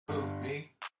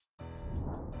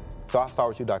So I'll start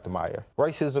with you, Dr. Meyer.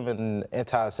 Racism and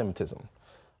anti-Semitism.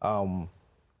 How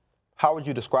would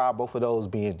you describe both of those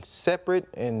being separate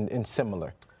and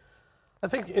similar? I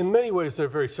think in many ways they're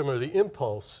very similar. The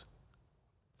impulse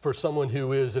for someone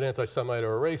who is an anti-Semite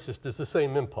or a racist is the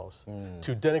same impulse,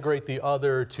 to denigrate the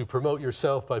other, to promote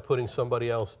yourself by putting somebody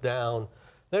else down.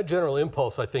 That general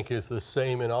impulse, I think, is the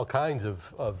same in all kinds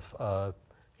of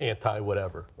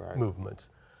anti-whatever movements.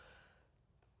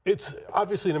 It's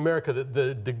obviously in America that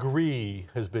the degree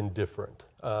has been different.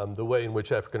 The way in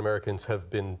which African Americans have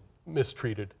been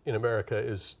mistreated in America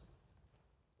is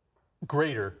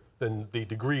greater than the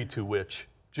degree to which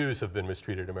Jews have been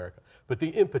mistreated in America. But the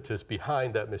impetus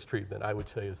behind that mistreatment, I would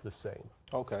say, is the same.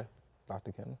 Okay.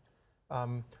 Dr.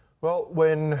 Kelner? Well,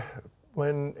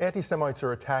 when anti-Semites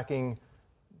are attacking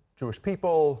Jewish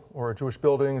people or Jewish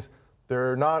buildings,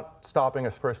 they're not stopping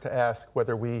us first to ask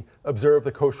whether we observe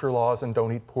the kosher laws and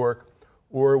don't eat pork,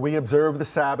 or we observe the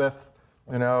Sabbath.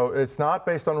 You know, it's not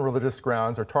based on religious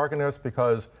grounds. They're targeting us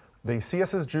because they see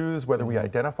us as Jews, whether we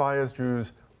identify as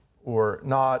Jews or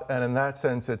not, and in that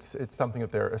sense, it's something that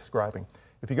they're ascribing.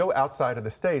 If you go outside of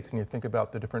the States and you think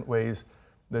about the different ways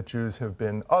that Jews have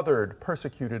been othered,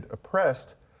 persecuted,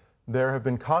 oppressed, there have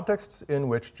been contexts in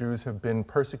which Jews have been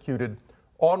persecuted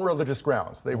on religious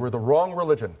grounds. They were the wrong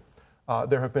religion.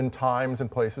 There have been times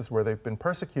and places where they've been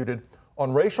persecuted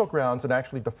on racial grounds and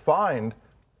actually defined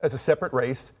as a separate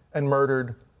race and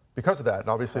murdered because of that. And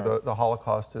obviously the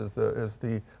Holocaust is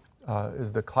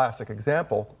the classic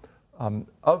example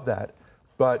of that.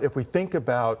 But if we think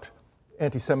about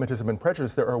anti-Semitism and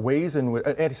prejudice, there are ways in which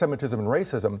anti-Semitism and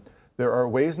racism, there are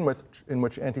ways in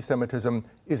which anti-Semitism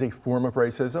is a form of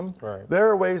racism. There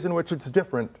are ways in which it's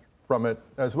different from it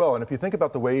as well. And if you think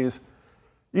about the ways,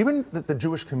 even that the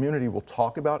Jewish community will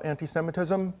talk about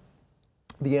anti-Semitism,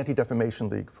 the Anti-Defamation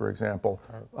League, for example,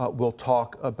 will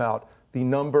talk about the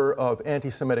number of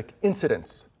anti-Semitic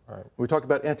incidents. We talk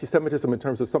about anti-Semitism in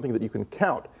terms of something that you can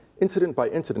count, incident by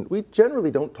incident. We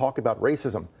generally don't talk about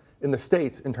racism in the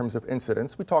States in terms of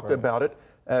incidents. We talk about it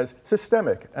as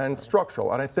systemic and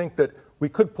structural. And I think that we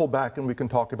could pull back and we can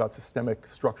talk about systemic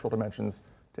structural dimensions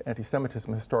to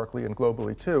anti-Semitism historically and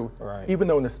globally too, even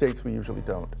though in the States we usually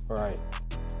don't.